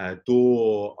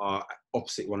door are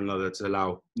opposite one another to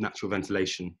allow natural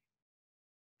ventilation.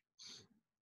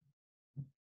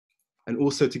 And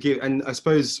also to give, and I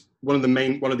suppose one of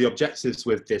the objectives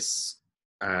with this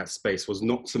space was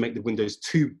not to make the windows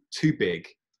too big,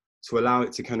 to allow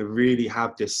it to kind of really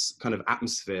have this kind of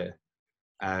atmosphere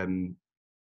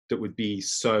that would be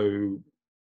so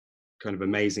kind of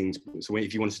amazing. So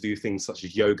if you want to do things such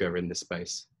as yoga in this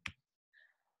space.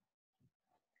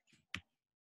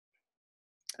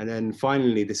 And then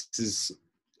finally, this is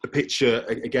a picture,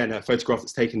 again, a photograph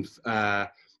that's taken a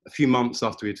few months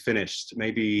after we had finished.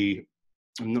 Maybe,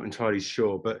 I'm not entirely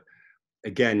sure, but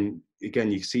again,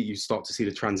 you start to see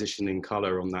the transition in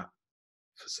color on that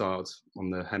facade,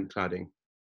 on the hemp cladding.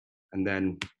 And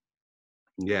then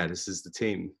yeah, this is the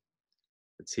team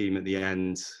at the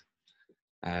end.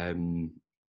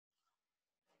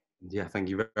 Yeah, thank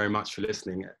you very much for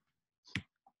listening.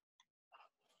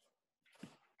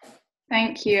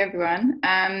 Thank you, everyone.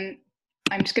 I'm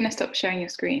just going to stop sharing your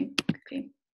screen quickly.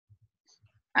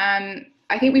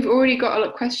 I think we've already got a lot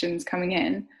of questions coming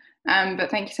in, but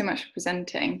thank you so much for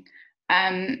presenting.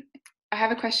 I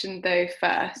have a question though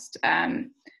first,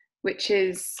 which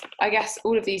is, I guess,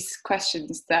 all of these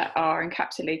questions that are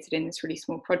encapsulated in this really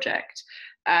small project,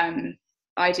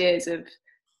 ideas of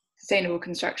sustainable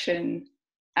construction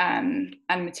and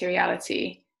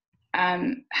materiality,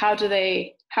 how are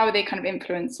they kind of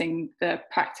influencing your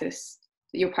practice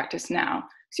now?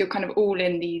 So you're kind of all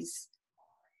in these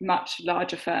much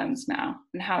larger firms now,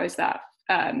 and how is that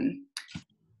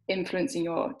influencing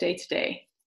your day-to-day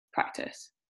practice?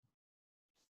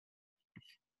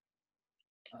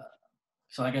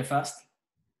 Shall I go first?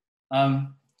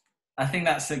 I think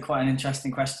that's quite an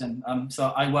interesting question. So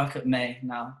I work at May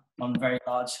now on very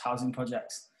large housing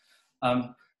projects.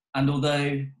 And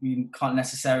although we can't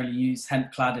necessarily use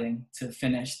hemp cladding to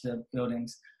finish the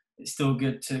buildings, it's still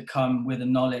good to come with a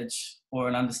knowledge or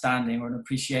an understanding or an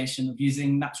appreciation of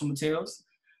using natural materials.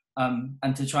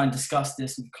 And to try and discuss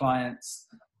this with clients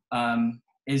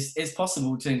is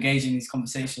possible to engage in these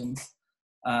conversations.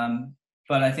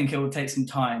 But I think it will take some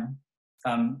time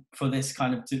for these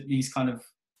kind of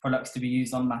products to be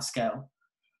used on mass scale.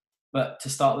 But to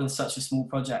start with such a small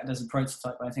project as a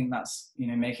prototype, I think that's,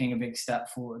 making a big step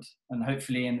forward. And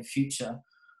hopefully in the future,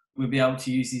 we'll be able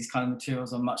to use these kind of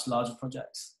materials on much larger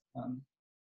projects.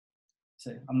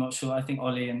 So I'm not sure. I think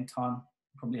Ollie and Tan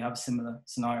probably have a similar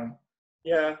scenario.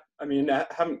 Yeah, I mean, I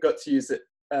haven't got to use it,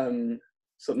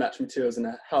 sort of natural materials in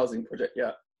a housing project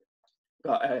yet.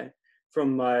 But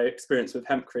from my experience with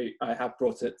hempcrete, I have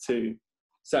brought it to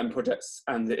certain projects,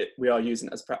 and we are using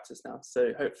it as practice now.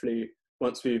 So hopefully,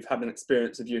 once we've had an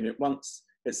experience of using it once,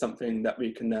 it's something that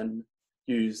we can then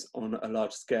use on a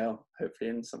large scale, hopefully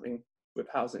in something with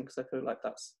housing, because I feel like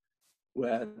that's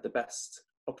where the best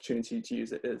opportunity to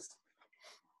use it is.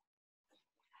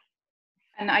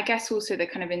 And I guess also the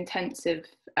kind of intensive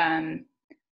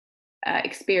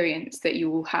experience that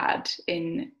you all had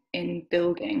in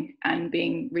building and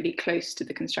being really close to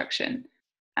the construction,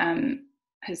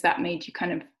 has that made you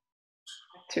kind of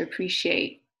to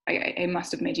appreciate, it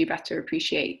must have made you better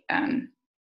appreciate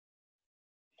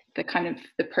the kind of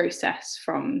the process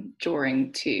from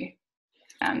drawing to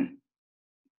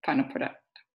final product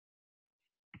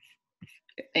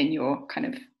in your kind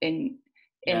of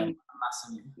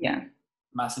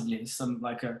massively. Some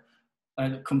like a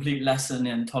complete lesson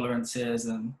in tolerances,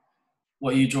 and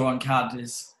what you draw on CAD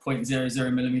is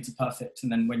 0.00 millimeter perfect,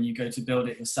 and then when you go to build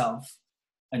it yourself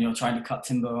and you're trying to cut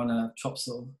timber on a chop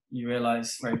saw, you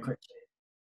realize very quickly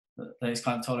that those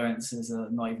kind of tolerances are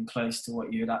not even close to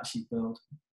what you would actually build.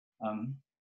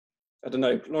 I don't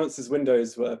know, Lawrence's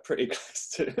windows were pretty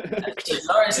close to...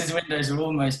 Lawrence's windows were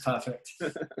almost perfect.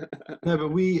 No, but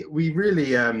we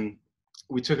really,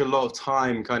 we took a lot of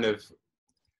time kind of,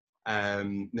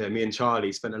 me and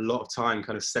Charlie spent a lot of time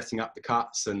kind of setting up the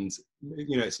cuts, and,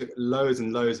 it took loads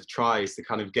and loads of tries to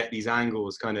kind of get these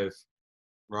angles kind of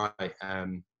right.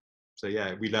 So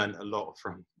yeah, we learned a lot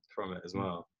from it as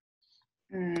well.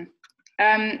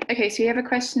 Okay, so you have a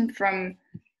question from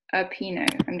Pino.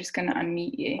 I'm just going to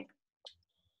unmute you.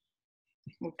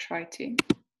 We'll try to.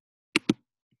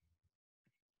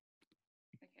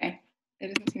 Okay,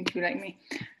 it doesn't seem to be like me.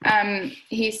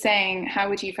 He's saying, how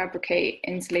would you fabricate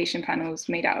insulation panels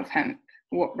made out of hemp?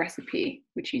 What recipe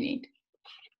would you need?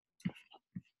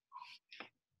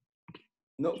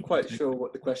 Not quite sure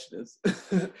what the question is.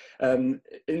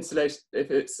 Insulation,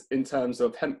 if it's in terms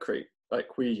of hempcrete,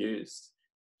 like we used,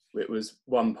 it was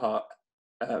one part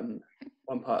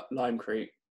limecrete,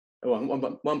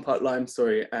 one part lime,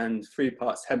 sorry, and 3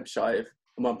 parts hemp shive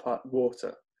and 1 part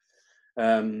water.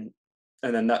 And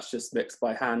then that's just mixed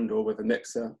by hand or with a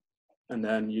mixer. And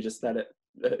then you just let it,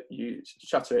 you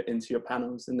shutter it into your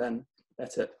panels and then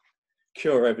let it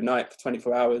cure overnight for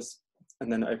 24 hours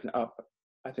and then open it up.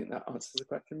 I think that answers the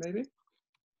question, maybe.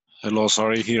 Hello,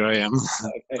 sorry, here I am.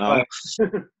 Okay,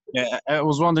 Yeah, I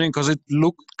was wondering because it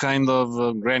looked kind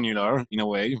of granular in a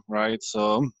way, right?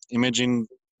 So imagine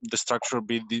the structure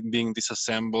being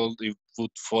disassembled, it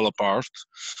would fall apart.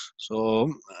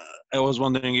 So I was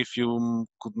wondering if you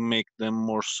could make them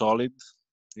more solid,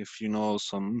 if you know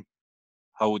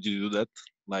how would you do that?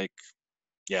 Like,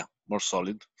 yeah, more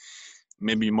solid.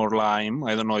 Maybe more lime.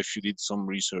 I don't know if you did some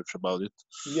research about it.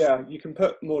 yeah, you can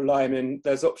put more lime in.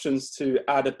 There's options to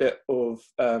add a bit of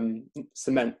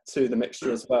cement to the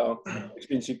mixture as well, which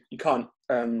means you can't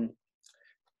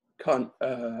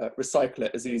recycle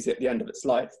it as easy at the end of its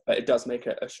life, but it does make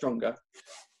it stronger.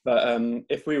 But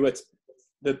if we were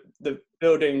to, the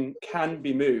building can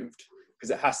be moved,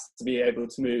 because it has to be able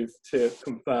to move to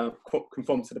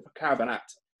conform to the Caravan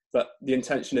Act. But the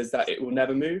intention is that it will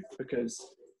never move because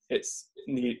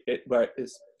where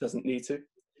it doesn't need to.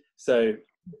 So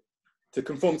to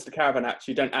conform to the Caravan Act,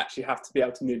 you don't actually have to be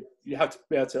able to move. You have to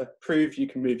be able to prove you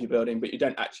can move your building, but you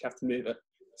don't actually have to move it.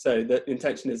 So the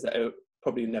intention is that it will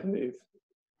probably never move.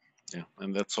 Yeah,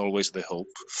 and that's always the hope.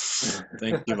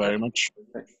 Thank you very much.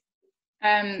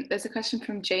 There's a question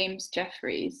from James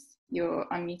Jeffries. You're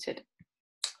unmuted.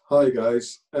 Hi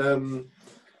guys.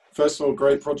 First of all,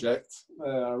 great project.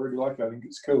 I really like it. I think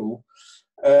it's cool.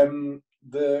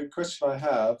 The question I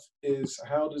have is,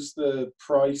 how does the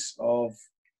price of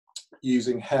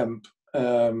using hemp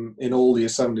in all the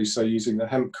assemblies, so using the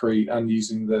hempcrete and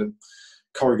using the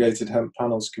corrugated hemp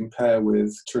panels, compare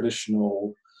with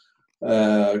traditional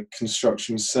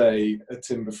construction, say a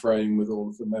timber frame with all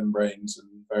of the membranes and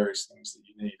various things that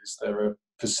you need? Is there a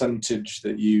percentage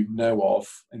that you know of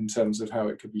in terms of how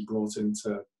it could be brought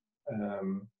into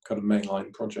kind of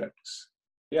mainline projects?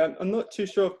 Yeah, I'm not too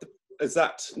sure of the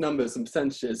exact numbers and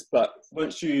percentages, but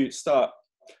once you start,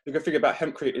 the good thing about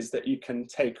hempcrete is that you can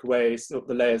take away sort of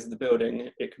the layers of the building.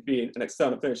 It could be an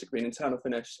external finish, it could be an internal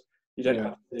finish. You don't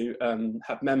have to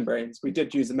have membranes. We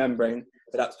did use a membrane,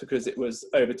 but that's because it was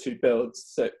over 2 builds,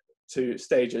 so 2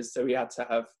 stages, so we had to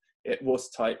have it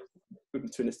watertight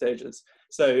between the stages.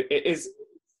 So it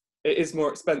is more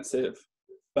expensive,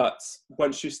 but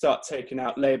once you start taking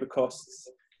out labour costs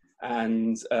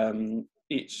and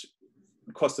each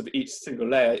cost of each single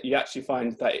layer, you actually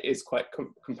find that it is quite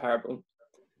comparable.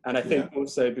 And I think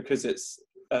also because it's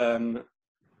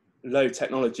low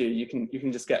technology, you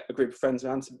can just get a group of friends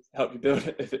around to help you build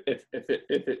it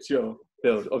if it's your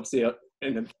build. Obviously,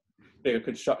 in a bigger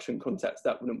construction context,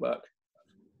 that wouldn't work.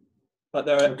 But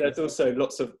there's also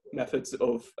lots of methods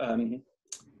of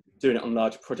doing it on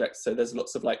large projects. So there's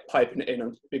lots of like piping it in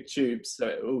on big tubes, so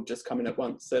it will just come in at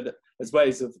once. So that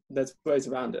there's ways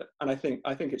around it, and I think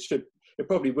it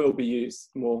probably will be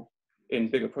used more in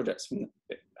bigger projects,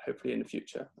 hopefully in the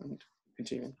future, and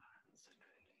continuing.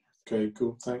 Okay,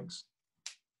 cool, thanks.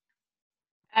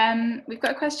 We've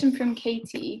got a question from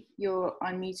Katie. You're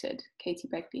unmuted, Katie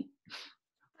Begbie.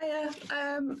 Hiya.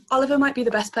 Oliver might be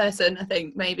the best person, I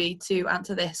think, maybe to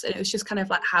answer this. And it was just kind of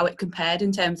like how it compared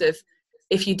in terms of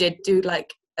if you did do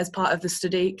like as part of the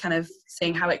study, kind of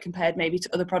seeing how it compared maybe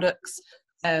to other products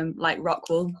like rock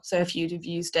wool. So if you'd have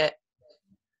used it,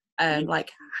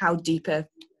 like how deeper,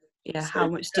 how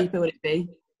much deeper would it be?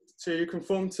 To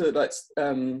conform to like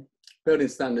building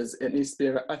standards, it needs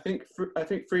to be, I think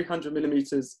 300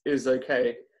 millimeters is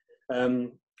okay. I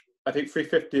think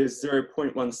 350 is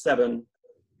 0.17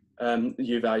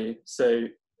 U value. So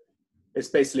it's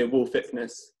basically a wall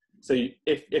thickness. So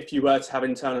if you were to have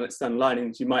internal and external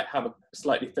linings, you might have a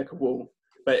slightly thicker wall,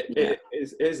 but it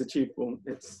is achievable.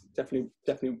 It's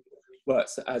definitely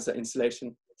works as an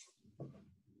insulation.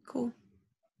 Cool.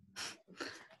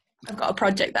 I've got a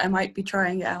project that I might be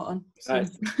trying it out on.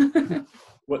 Nice.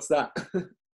 What's that?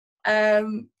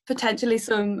 Potentially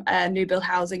some new build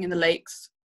housing in the lakes.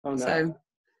 Oh, no.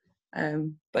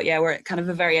 So, but yeah, we're at kind of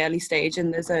a very early stage,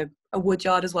 and there's a wood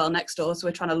yard as well next door. So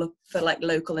we're trying to look for like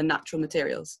local and natural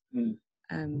materials.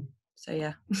 So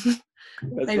yeah,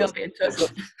 maybe I'll be in touch.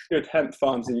 Good hemp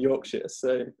farms in Yorkshire,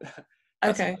 so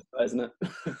okay, nice, isn't it?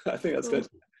 I think that's cool.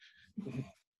 Good.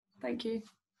 Thank you.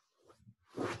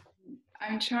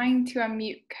 I'm trying to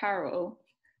unmute Carol.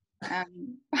 I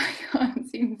can't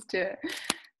seem to.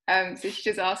 So she's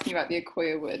just asking about the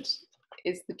Accoya wood.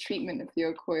 Is the treatment of the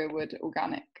Accoya wood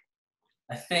organic?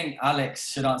 I think Alex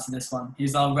should answer this one.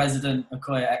 He's our resident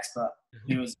Accoya expert.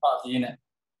 He was part of the unit.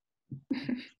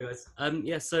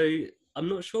 Yeah, so I'm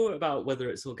not sure about whether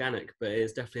it's organic, but it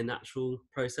is definitely a natural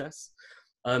process.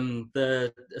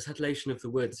 The acetylation of the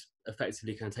wood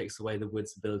effectively kind of takes away the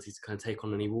wood's ability to kind of take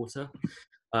on any water.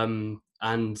 And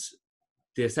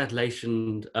the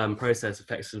acetylation process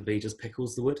effectively just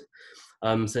pickles the wood.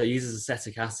 So it uses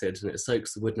acetic acid and it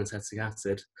soaks the wood in acetic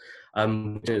acid.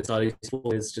 Its diluted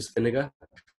form is just vinegar.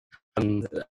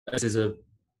 This is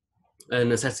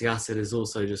and acetic acid is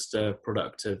also just a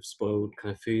product of spoiled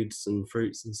kind of foods and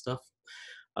fruits and stuff.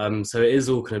 So it is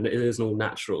all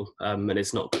natural, and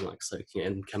it's not kind of like soaking it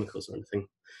in chemicals or anything.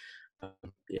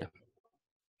 Yeah.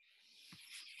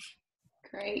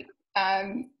 Great.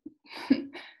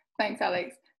 Thanks,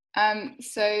 Alex.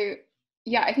 So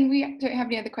yeah, I think we don't have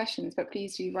any other questions, but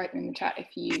please do write them in the chat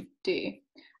if you do.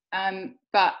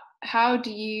 But how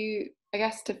do you, I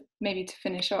guess to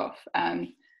finish off,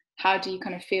 how do you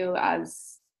kind of feel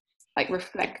as like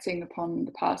reflecting upon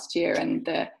the past year and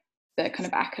the kind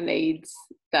of accolades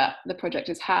that the project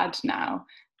has had now,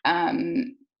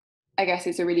 I guess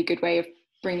it's a really good way of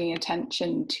bringing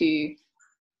attention to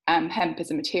hemp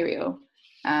as a material.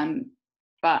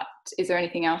 But is there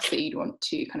anything else that you'd want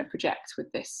to kind of project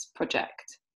with this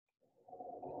project?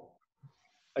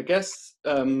 I guess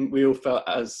we all felt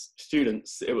as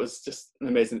students it was just an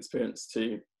amazing experience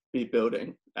to be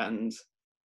building, and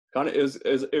kind of it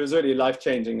was really a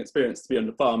life-changing experience to be on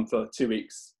the farm for 2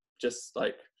 weeks, just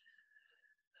like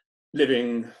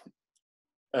living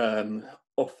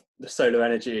off the solar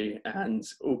energy and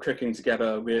all cooking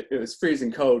together. It was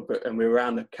freezing cold, and we were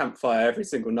around the campfire every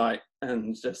single night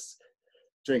and just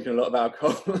drinking a lot of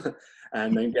alcohol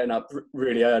and then getting up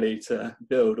really early to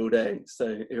build all day.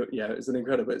 So yeah, it was an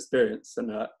incredible experience,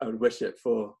 and I would wish it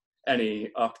for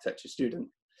any architecture student.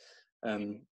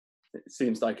 It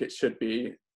seems like it should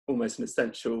be almost an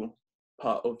essential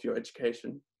part of your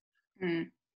education.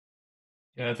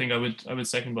 Yeah, I think I would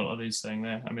second what Ollie's saying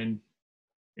there. I mean,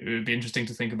 it would be interesting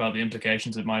to think about the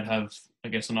implications it might have, I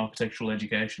guess, on architectural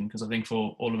education, because I think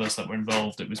for all of us that were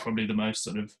involved, it was probably the most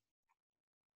sort of,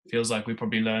 feels like we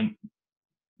probably learned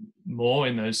more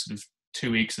in those sort of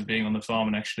 2 weeks of being on the farm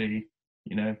and actually,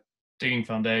 you know, digging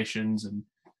foundations and,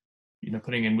 you know,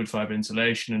 putting in wood fiber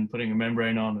insulation and putting a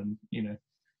membrane on, and, you know,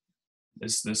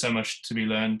 there's so much to be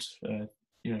learned,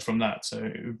 you know, from that. So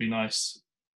it would be nice.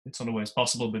 It's not always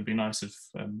possible, but it'd be nice if,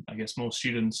 I guess, more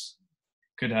students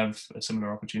could have a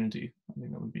similar opportunity. I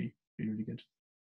think that would be really good.